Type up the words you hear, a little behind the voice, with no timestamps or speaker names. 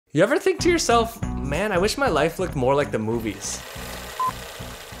You ever think to yourself, man, I wish my life looked more like the movies?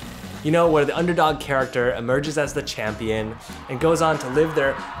 You know, where the underdog character emerges as the champion and goes on to live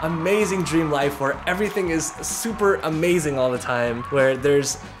their amazing dream life where everything is super amazing all the time, where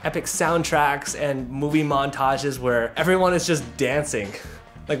there's epic soundtracks and movie montages where everyone is just dancing.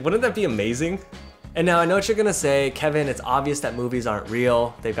 Like, wouldn't that be amazing? And now I know what you're gonna say, Kevin, it's obvious that movies aren't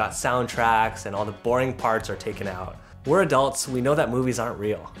real. They've got soundtracks and all the boring parts are taken out. We're adults, we know that movies aren't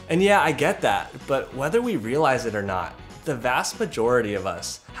real. And yeah, I get that, but whether we realize it or not, the vast majority of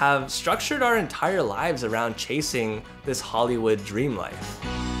us have structured our entire lives around chasing this Hollywood dream life.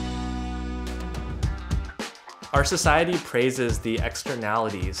 Our society praises the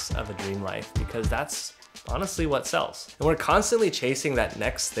externalities of a dream life because that's honestly what sells. And we're constantly chasing that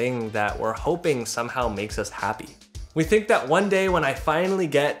next thing that we're hoping somehow makes us happy. We think that one day when I finally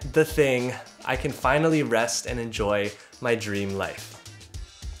get the thing, I can finally rest and enjoy my dream life.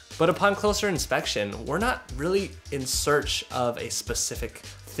 But upon closer inspection, we're not really in search of a specific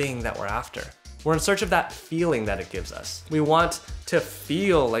thing that we're after. We're in search of that feeling that it gives us. We want to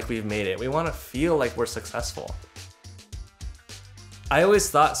feel like we've made it. We want to feel like we're successful. I always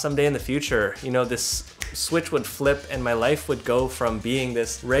thought someday in the future, you know, this switch would flip and my life would go from being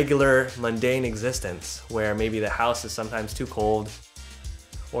this regular, mundane existence where maybe the house is sometimes too cold,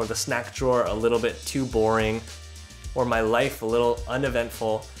 or the snack drawer a little bit too boring, or my life a little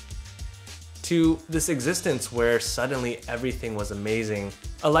uneventful, to this existence where suddenly everything was amazing.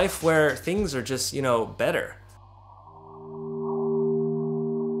 A life where things are just, you know, better.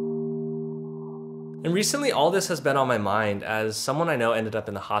 And recently all this has been on my mind as someone I know ended up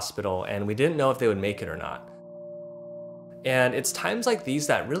in the hospital and we didn't know if they would make it or not. And it's times like these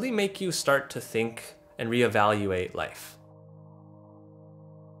that really make you start to think and reevaluate life.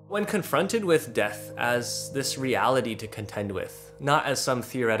 When confronted with death as this reality to contend with, not as some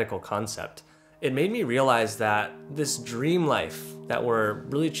theoretical concept, it made me realize that this dream life that we're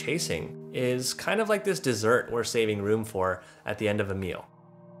really chasing is kind of like this dessert we're saving room for at the end of a meal.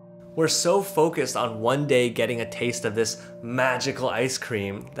 We're so focused on one day getting a taste of this magical ice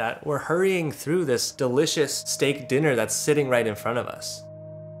cream that we're hurrying through this delicious steak dinner that's sitting right in front of us.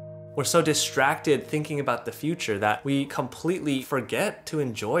 We're so distracted thinking about the future that we completely forget to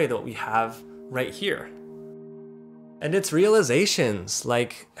enjoy what we have right here. And it's realizations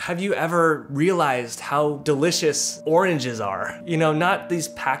like, have you ever realized how delicious oranges are? You know, not these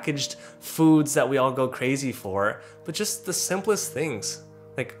packaged foods that we all go crazy for, but just the simplest things,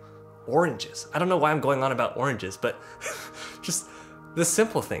 like oranges. I don't know why I'm going on about oranges, but just the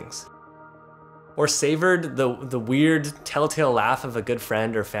simple things. Or savored the weird telltale laugh of a good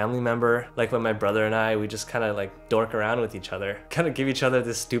friend or family member, like when my brother and I, we just kind of like dork around with each other, kind of give each other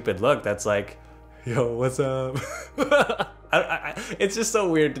this stupid look that's like, yo, what's up? It's just so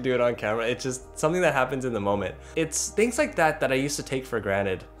weird to do it on camera. It's just something that happens in the moment. It's things like that that I used to take for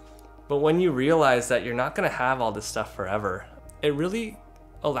granted. But when you realize that you're not gonna have all this stuff forever, it really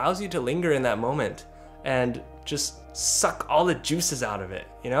allows you to linger in that moment and just suck all the juices out of it,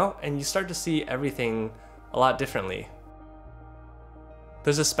 you know? And you start to see everything a lot differently.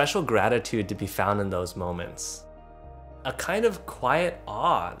 There's a special gratitude to be found in those moments. A kind of quiet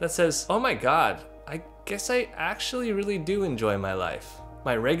awe that says, oh my God, I guess I actually really do enjoy my life.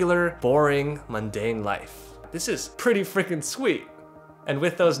 My regular, boring, mundane life. This is pretty freaking sweet. And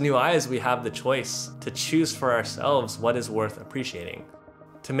with those new eyes, we have the choice to choose for ourselves what is worth appreciating,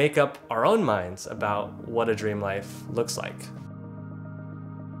 to make up our own minds about what a dream life looks like.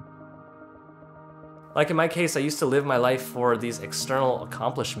 Like in my case, I used to live my life for these external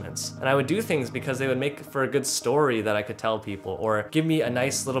accomplishments, and I would do things because they would make for a good story that I could tell people, or give me a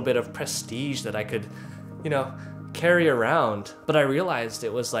nice little bit of prestige that I could, you know, carry around. But I realized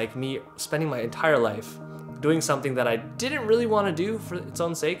it was like me spending my entire life doing something that I didn't really want to do for its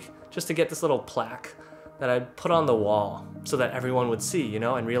own sake, just to get this little plaque that I'd put on the wall so that everyone would see, you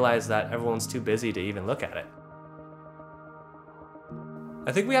know, and realize that everyone's too busy to even look at it.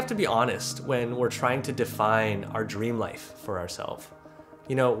 I think we have to be honest when we're trying to define our dream life for ourselves.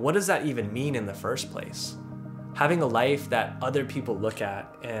 You know, what does that even mean in the first place? Having a life that other people look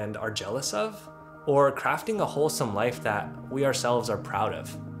at and are jealous of? Or crafting a wholesome life that we ourselves are proud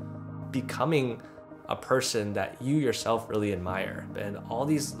of? Becoming a person that you yourself really admire, and all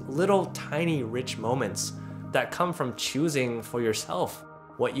these little tiny rich moments that come from choosing for yourself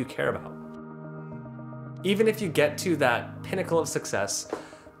what you care about. Even if you get to that pinnacle of success,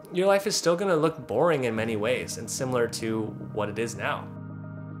 your life is still gonna look boring in many ways and similar to what it is now.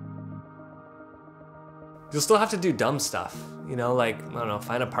 You'll still have to do dumb stuff, you know, like, I don't know,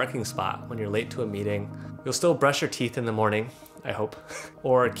 find a parking spot when you're late to a meeting. You'll still brush your teeth in the morning I hope.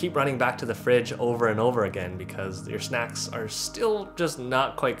 Or keep running back to the fridge over and over again because your snacks are still just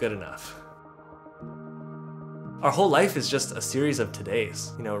not quite good enough. Our whole life is just a series of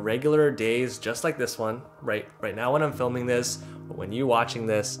todays, regular days just like this one, right now when I'm filming this, or when you're watching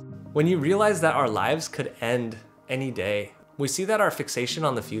this. When you realize that our lives could end any day, we see that our fixation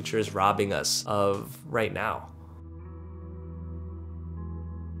on the future is robbing us of right now.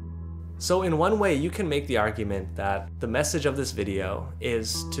 So in one way, you can make the argument that the message of this video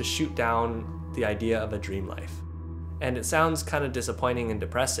is to shoot down the idea of a dream life. And it sounds kind of disappointing and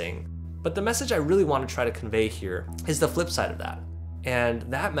depressing, but the message I really want to try to convey here is the flip side of that. And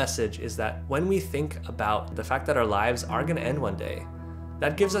that message is that when we think about the fact that our lives are going to end one day,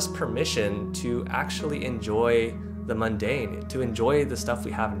 that gives us permission to actually enjoy the mundane, to enjoy the stuff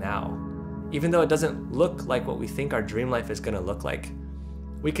we have now. Even though it doesn't look like what we think our dream life is going to look like,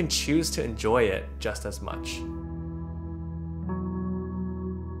 we can choose to enjoy it just as much.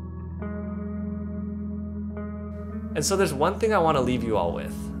 And so there's one thing I want to leave you all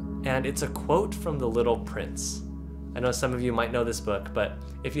with, and it's a quote from The Little Prince. I know some of you might know this book, but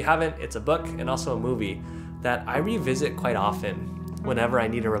if you haven't, it's a book and also a movie that I revisit quite often whenever I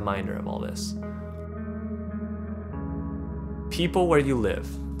need a reminder of all this. "People where you live,"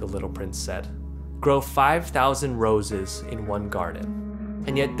 the Little Prince said, "grow 5,000 roses in one garden,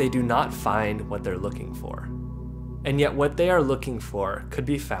 and yet they do not find what they're looking for. And yet what they are looking for could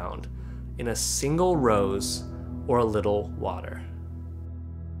be found in a single rose or a little water."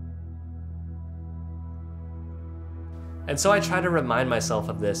 And so I try to remind myself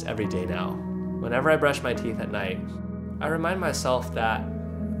of this every day now. Whenever I brush my teeth at night, I remind myself that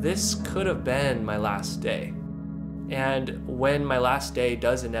this could have been my last day. And when my last day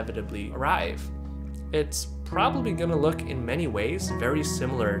does inevitably arrive, it's probably gonna look in many ways very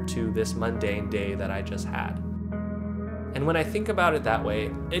similar to this mundane day that I just had. And when I think about it that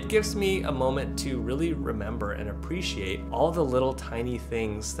way, it gives me a moment to really remember and appreciate all the little tiny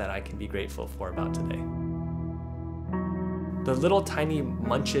things that I can be grateful for about today. The little tiny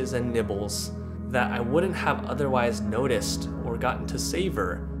munches and nibbles that I wouldn't have otherwise noticed or gotten to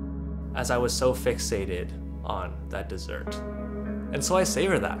savor as I was so fixated on that dessert. And so I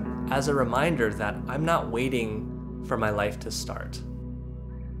savor that as a reminder that I'm not waiting for my life to start.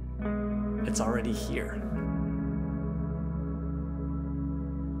 It's already here.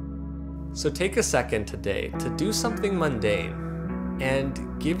 So take a second today to do something mundane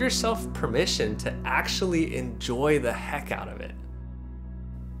and give yourself permission to actually enjoy the heck out of it.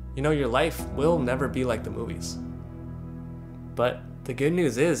 Your life will never be like the movies. But the good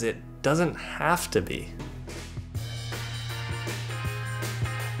news is it doesn't have to be.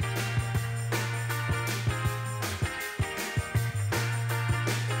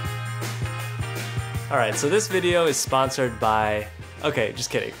 Alright, so this video is sponsored by... Okay, just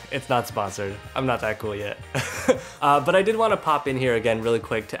kidding. It's not sponsored. I'm not that cool yet. But I did want to pop in here again really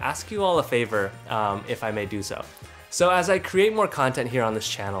quick to ask you all a favor, if I may do so. So as I create more content here on this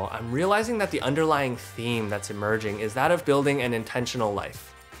channel, I'm realizing that the underlying theme that's emerging is that of building an intentional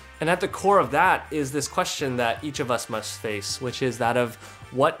life. And at the core of that is this question that each of us must face, which is that of,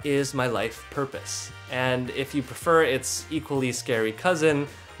 what is my life purpose? And if you prefer its equally scary cousin,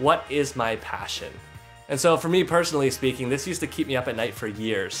 what is my passion? And so for me personally speaking, this used to keep me up at night for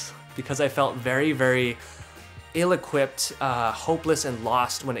years because I felt very, very ill-equipped, hopeless and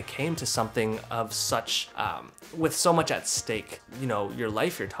lost when it came to something of such, with so much at stake, your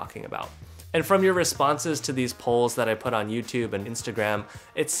life you're talking about. And from your responses to these polls that I put on YouTube and Instagram,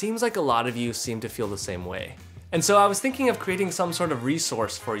 it seems like a lot of you seem to feel the same way. And so I was thinking of creating some sort of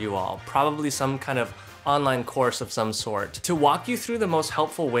resource for you all, probably some kind of online course of some sort, to walk you through the most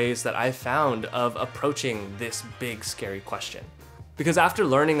helpful ways that I've found of approaching this big, scary question. Because after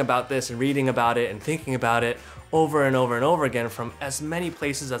learning about this and reading about it and thinking about it over and over and over again from as many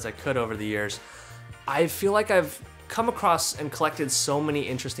places as I could over the years, I feel like I've come across and collected so many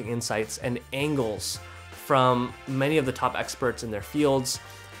interesting insights and angles from many of the top experts in their fields,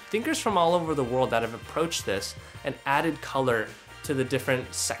 thinkers from all over the world that have approached this and added color to the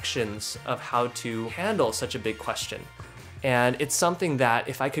different sections of how to handle such a big question. And it's something that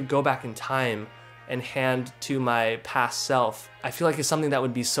if I could go back in time and hand to my past self, I feel like it's something that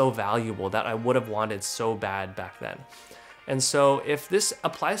would be so valuable that I would have wanted so bad back then. And so if this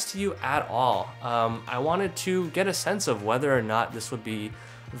applies to you at all, I wanted to get a sense of whether or not this would be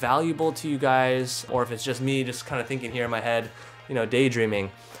valuable to you guys, or if it's just me just kind of thinking here in my head, daydreaming.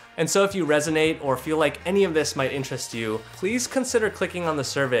 And so if you resonate or feel like any of this might interest you, please consider clicking on the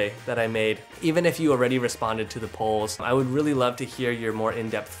survey that I made. Even if you already responded to the polls, I would really love to hear your more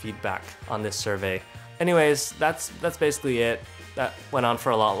in-depth feedback on this survey. Anyways, that's basically it. That went on for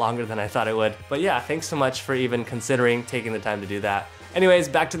a lot longer than I thought it would. But yeah, thanks so much for even considering taking the time to do that. Anyways,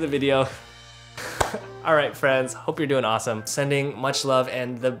 back to the video. All right, friends, hope you're doing awesome. Sending much love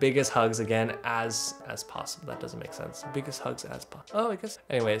and the biggest hugs again as possible. That doesn't make sense. Biggest hugs as possible. Oh, I guess.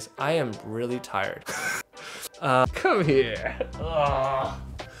 Anyways, I am really tired. Come here. Oh.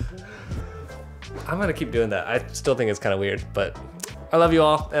 I'm gonna keep doing that. I still think it's kind of weird, but I love you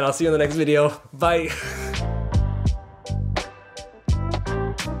all, and I'll see you in the next video. Bye.